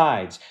both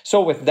sides.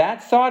 So with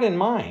that thought in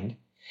mind,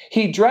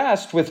 he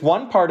dressed with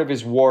one part of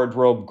his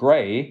wardrobe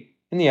gray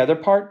and the other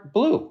part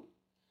blue.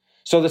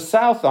 So the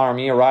South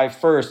Army arrived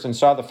first and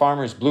saw the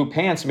farmer's blue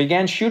pants and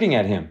began shooting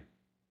at him.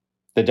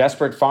 The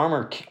desperate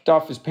farmer kicked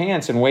off his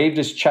pants and waved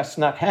his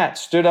chestnut hat,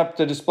 stood up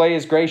to display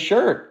his gray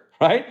shirt,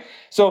 right?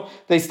 So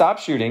they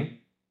stopped shooting.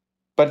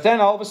 But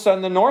then all of a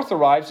sudden the North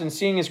arrives, and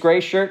seeing his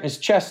gray shirt and his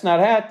chestnut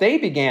hat, they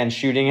began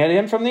shooting at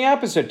him from the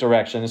opposite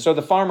direction. And so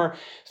the farmer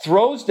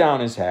throws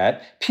down his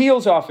hat,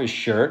 peels off his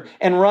shirt,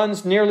 and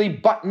runs nearly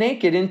butt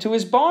naked into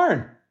his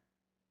barn.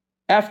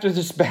 After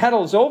this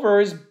battle is over,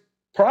 his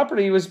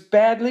property was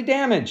badly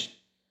damaged.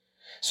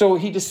 So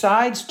he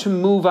decides to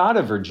move out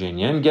of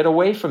Virginia and get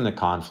away from the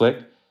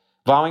conflict,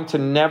 vowing to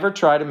never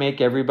try to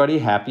make everybody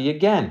happy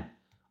again.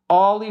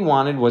 All he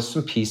wanted was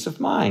some peace of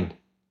mind.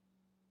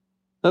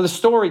 Now, the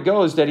story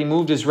goes that he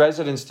moved his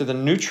residence to the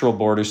neutral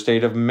border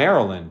state of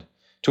Maryland,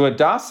 to a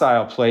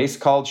docile place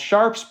called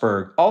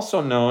Sharpsburg,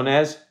 also known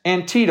as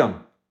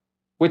Antietam,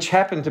 which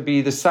happened to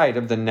be the site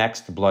of the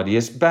next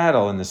bloodiest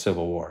battle in the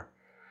Civil War.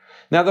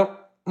 Now, the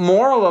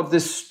moral of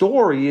this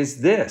story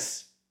is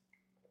this.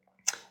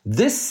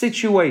 This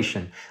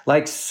situation,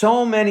 like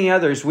so many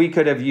others we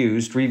could have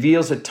used,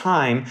 reveals a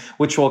time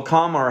which will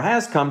come or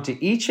has come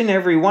to each and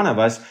every one of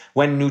us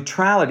when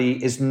neutrality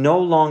is no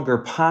longer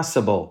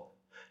possible.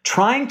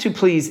 Trying to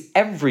please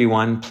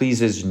everyone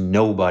pleases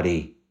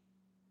nobody.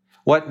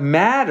 What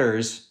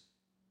matters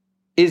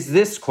is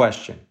this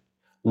question: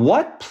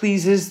 what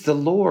pleases the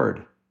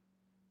Lord?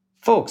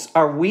 Folks,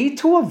 are we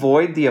to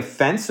avoid the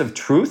offense of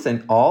truth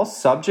in all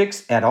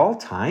subjects at all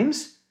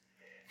times?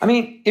 I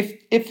mean,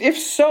 if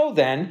so,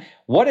 then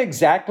what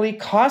exactly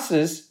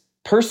causes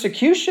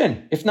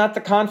persecution, if not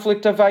the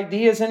conflict of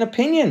ideas and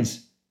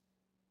opinions?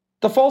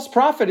 The false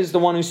prophet is the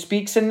one who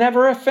speaks and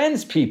never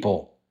offends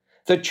people.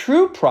 The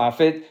true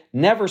prophet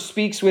never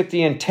speaks with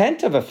the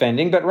intent of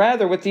offending, but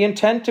rather with the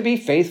intent to be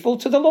faithful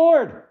to the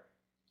Lord.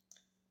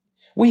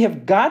 We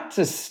have got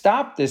to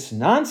stop this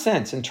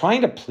nonsense and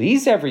trying to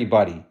please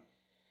everybody.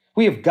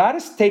 We have got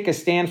to take a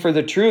stand for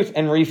the truth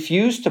and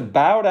refuse to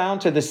bow down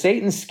to the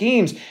Satan's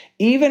schemes,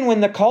 even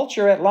when the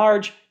culture at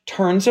large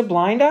turns a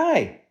blind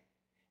eye.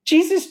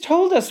 Jesus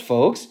told us,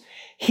 folks,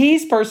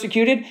 he's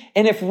persecuted,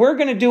 and if we're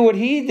going to do what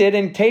he did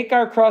and take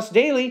our cross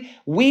daily,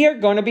 we are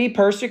going to be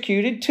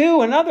persecuted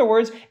too. In other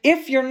words,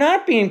 if you're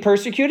not being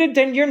persecuted,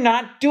 then you're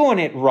not doing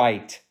it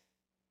right.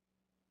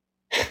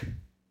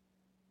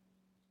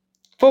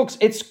 Folks,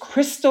 it's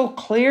crystal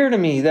clear to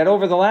me that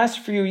over the last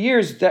few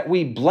years that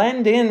we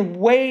blend in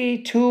way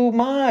too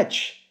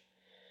much.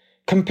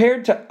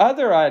 Compared to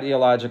other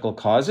ideological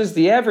causes,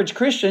 the average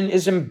Christian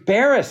is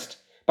embarrassed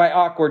by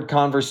awkward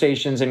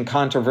conversations and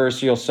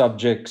controversial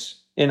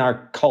subjects in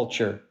our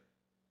culture.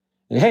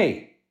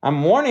 Hey,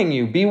 I'm warning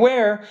you,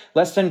 beware,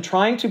 lest in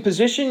trying to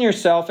position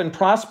yourself and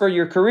prosper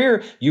your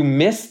career, you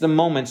miss the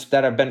moments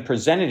that have been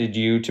presented to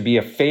you to be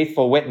a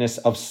faithful witness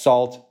of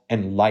salt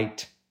and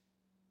light.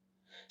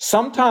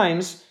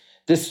 Sometimes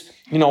this,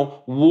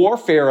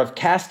 warfare of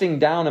casting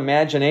down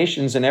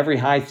imaginations and every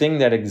high thing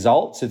that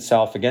exalts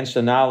itself against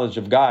the knowledge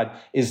of God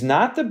is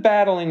not the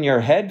battle in your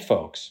head,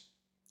 folks.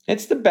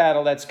 It's the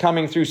battle that's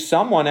coming through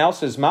someone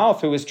else's mouth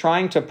who is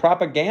trying to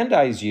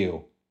propagandize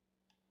you.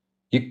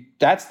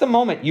 That's the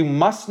moment. You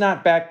must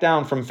not back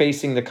down from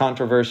facing the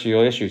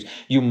controversial issues.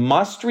 You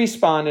must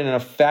respond in an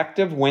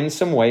effective,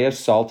 winsome way of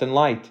salt and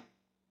light.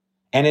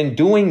 And in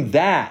doing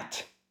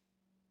that,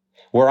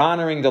 we're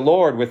honoring the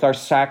Lord with our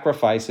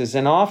sacrifices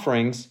and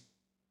offerings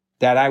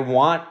that I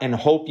want and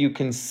hope you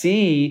can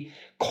see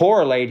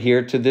correlate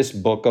here to this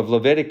book of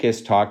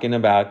Leviticus, talking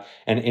about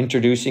and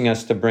introducing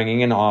us to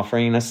bringing an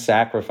offering and a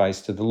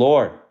sacrifice to the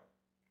Lord.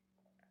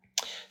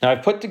 Now,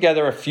 I've put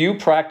together a few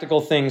practical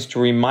things to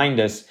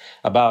remind us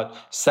about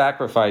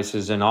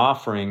sacrifices and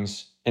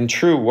offerings and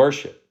true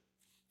worship.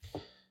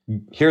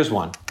 Here's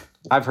one.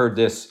 I've heard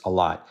this a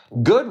lot.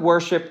 Good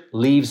worship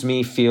leaves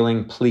me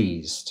feeling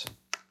pleased.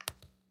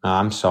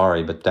 I'm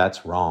sorry, but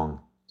that's wrong.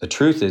 The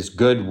truth is,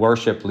 good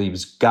worship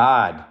leaves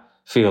God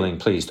feeling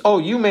pleased. Oh,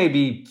 you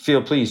may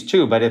feel pleased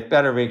too, but it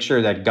better make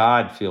sure that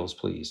God feels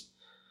pleased.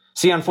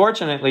 See,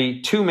 unfortunately,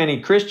 too many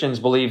Christians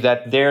believe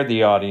that they're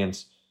the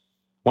audience,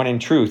 when in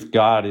truth,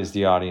 God is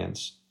the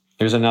audience.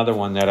 Here's another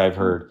one that I've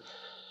heard.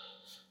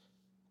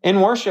 In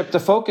worship, the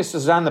focus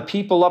is on the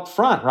people up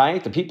front,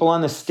 right? The people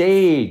on the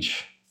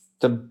stage,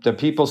 the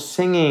people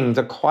singing,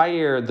 the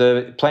choir,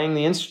 the playing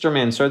the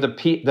instruments, or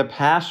the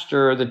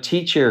pastor or the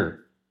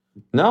teacher.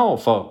 No,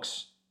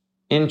 folks.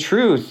 In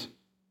truth,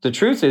 the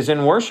truth is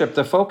in worship,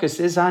 the focus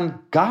is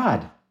on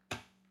God.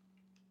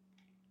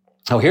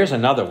 Oh, here's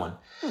another one.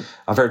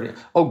 I've heard,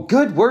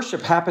 good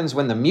worship happens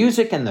when the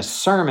music and the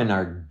sermon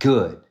are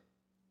good.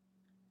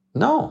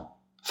 No,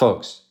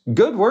 folks.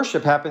 Good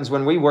worship happens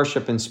when we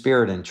worship in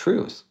spirit and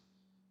truth.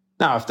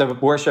 Now, if the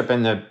worship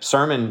and the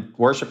sermon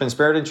worship in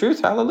spirit and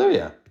truth,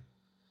 hallelujah.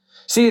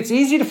 See, it's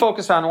easy to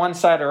focus on one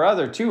side or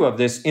other, too, of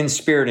this in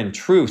spirit and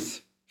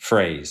truth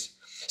phrase.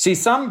 See,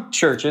 some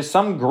churches,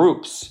 some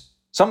groups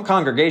Some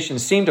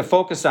congregations seem to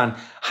focus on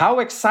how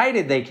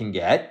excited they can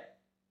get,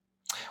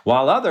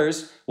 while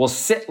others will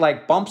sit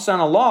like bumps on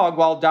a log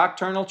while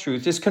doctrinal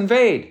truth is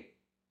conveyed.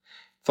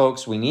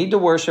 Folks, we need to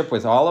worship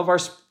with all of our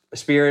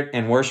spirit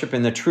and worship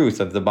in the truth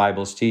of the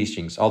Bible's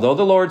teachings. Although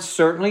the Lord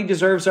certainly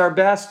deserves our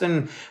best,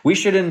 and we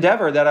should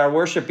endeavor that our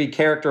worship be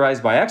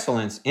characterized by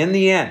excellence, in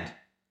the end,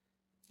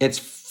 it's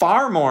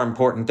far more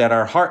important that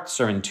our hearts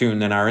are in tune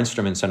than our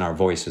instruments and our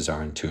voices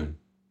are in tune.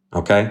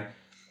 Okay?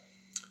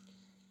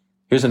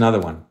 Here's another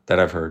one that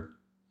I've heard.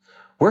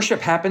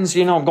 Worship happens,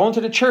 going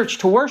to the church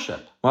to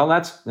worship. Well,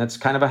 that's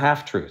kind of a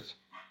half-truth.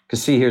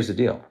 Because see, here's the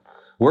deal.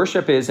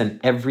 Worship is an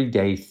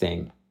everyday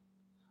thing.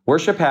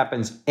 Worship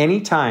happens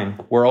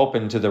anytime we're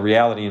open to the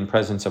reality and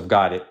presence of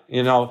God.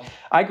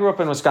 I grew up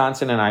in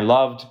Wisconsin and I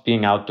loved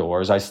being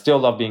outdoors. I still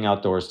love being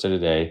outdoors to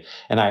today.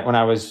 And when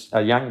I was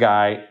a young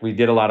guy, we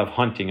did a lot of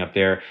hunting up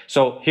there.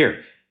 So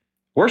here,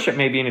 worship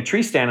may be in a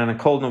tree stand on a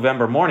cold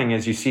November morning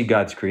as you see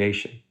God's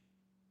creation.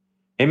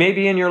 It may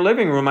be in your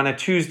living room on a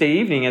Tuesday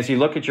evening as you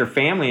look at your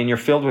family and you're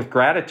filled with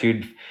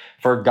gratitude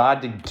for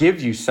God to give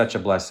you such a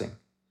blessing.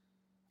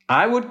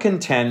 I would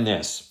contend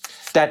this,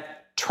 that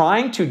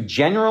trying to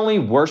generally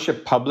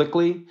worship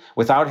publicly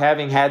without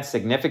having had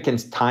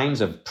significant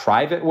times of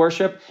private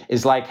worship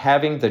is like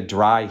having the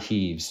dry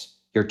heaves.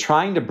 You're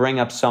trying to bring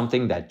up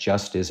something that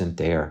just isn't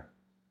there.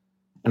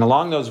 And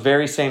along those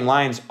very same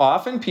lines,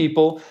 often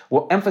people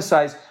will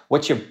emphasize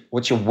what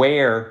you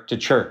wear to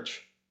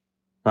church,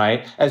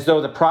 right? As though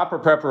the proper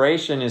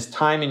preparation is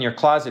time in your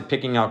closet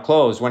picking out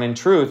clothes, when in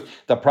truth,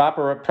 the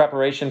proper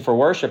preparation for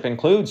worship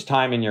includes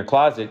time in your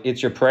closet.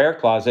 It's your prayer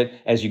closet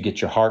as you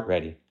get your heart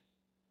ready.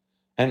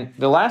 And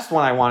the last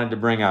one I wanted to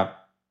bring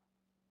up,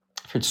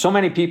 I've heard so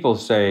many people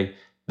say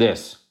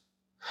this: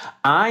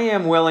 I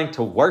am willing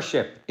to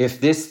worship if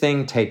this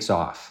thing takes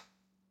off.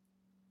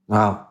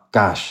 Well,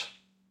 gosh,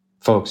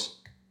 folks,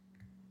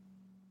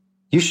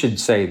 you should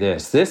say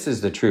this. This is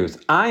the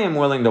truth. I am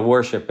willing to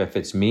worship if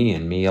it's me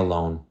and me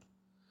alone.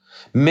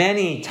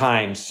 Many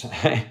times,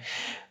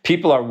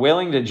 people are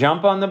willing to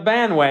jump on the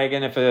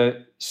bandwagon if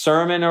a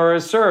sermon or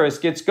a service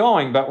gets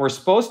going, but we're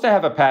supposed to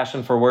have a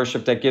passion for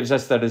worship that gives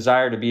us the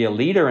desire to be a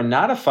leader and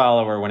not a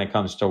follower when it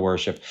comes to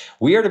worship.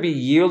 We are to be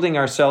yielding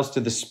ourselves to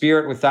the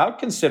Spirit without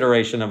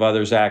consideration of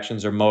others'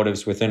 actions or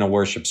motives within a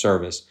worship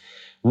service.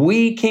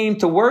 We came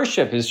to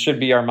worship, should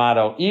be our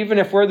motto, even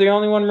if we're the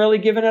only one really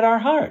giving it our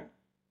heart.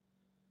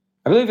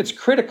 I believe it's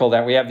critical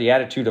that we have the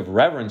attitude of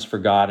reverence for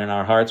God in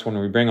our hearts when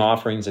we bring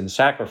offerings and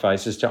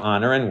sacrifices to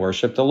honor and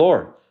worship the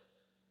Lord.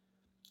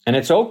 And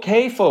it's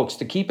okay, folks,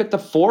 to keep at the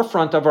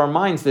forefront of our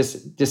minds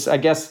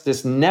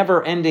this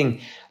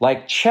never-ending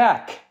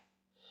check,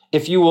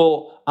 if you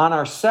will, on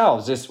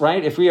ourselves.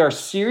 Right? If we are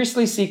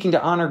seriously seeking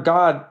to honor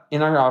God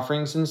in our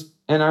offerings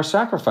and our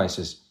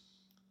sacrifices.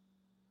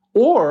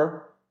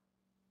 Or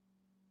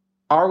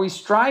are we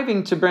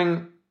striving to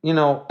bring,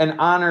 an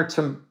honor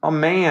to a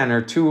man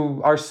or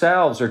to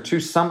ourselves or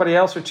to somebody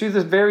else or to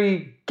the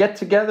very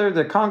get-together,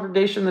 the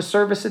congregation, the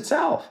service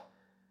itself?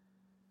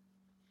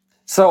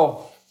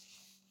 So,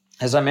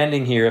 as I'm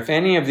ending here, if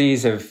any of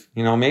these have,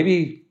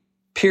 maybe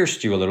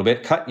pierced you a little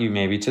bit, cut you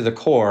maybe to the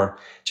core,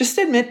 just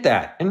admit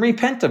that and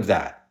repent of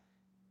that.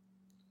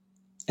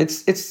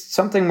 It's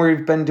something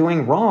we've been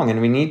doing wrong,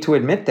 and we need to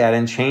admit that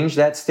and change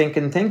that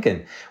stinking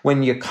thinking.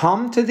 When you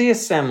come to the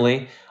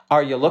assembly,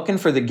 are you looking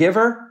for the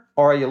giver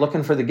or are you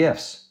looking for the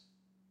gifts?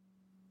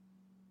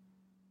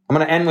 I'm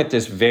going to end with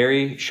this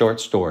very short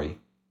story.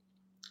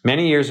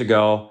 Many years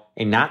ago,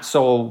 a not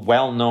so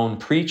well-known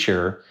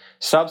preacher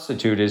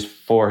substituted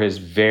for his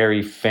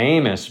very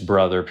famous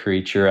brother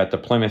preacher at the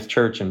Plymouth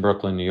Church in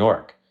Brooklyn, New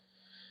York.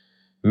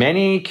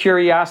 Many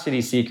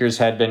curiosity seekers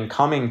had been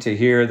coming to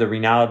hear the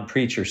renowned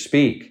preacher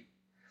speak.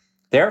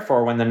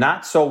 Therefore, when the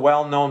not so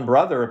well-known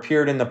brother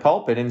appeared in the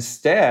pulpit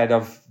instead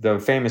of the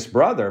famous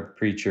brother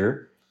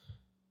preacher,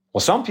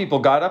 some people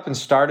got up and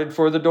started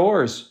for the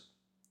doors.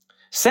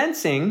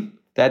 Sensing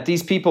that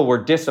these people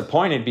were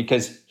disappointed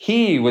because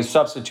he was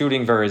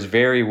substituting for his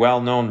very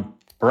well-known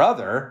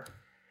brother,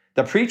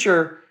 the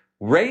preacher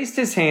raised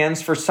his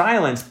hands for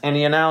silence and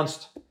he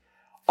announced,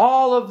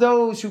 "All of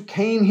those who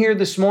came here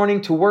this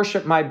morning to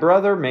worship my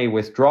brother may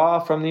withdraw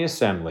from the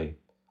assembly.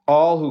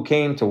 All who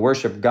came to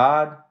worship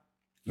God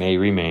may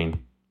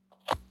remain."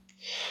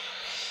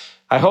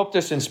 I hope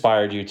this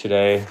inspired you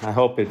today. I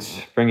hope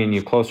it's bringing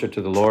you closer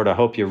to the Lord. I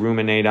hope you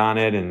ruminate on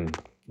it and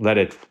let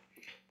it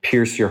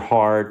pierce your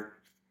heart.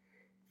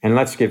 And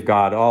let's give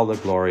God all the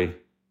glory,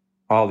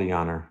 all the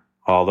honor,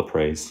 all the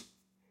praise.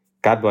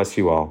 God bless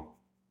you all.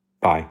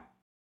 Bye.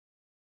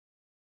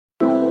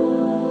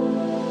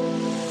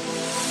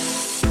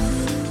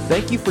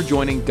 Thank you for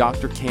joining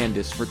Dr.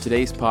 Candace for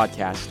today's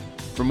podcast.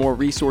 For more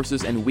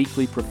resources and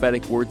weekly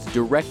prophetic words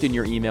direct in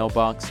your email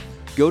box,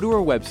 go to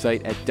our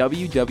website at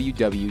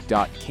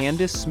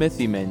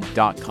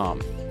www.candacesmithyman.com,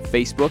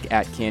 Facebook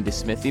at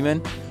Candace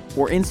Smithyman,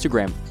 or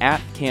Instagram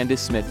at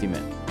Candace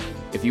Smithyman.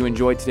 If you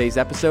enjoyed today's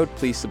episode,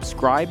 please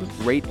subscribe,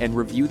 rate, and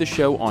review the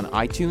show on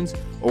iTunes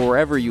or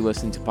wherever you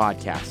listen to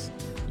podcasts.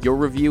 Your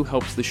review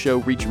helps the show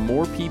reach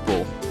more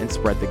people and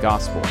spread the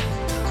gospel.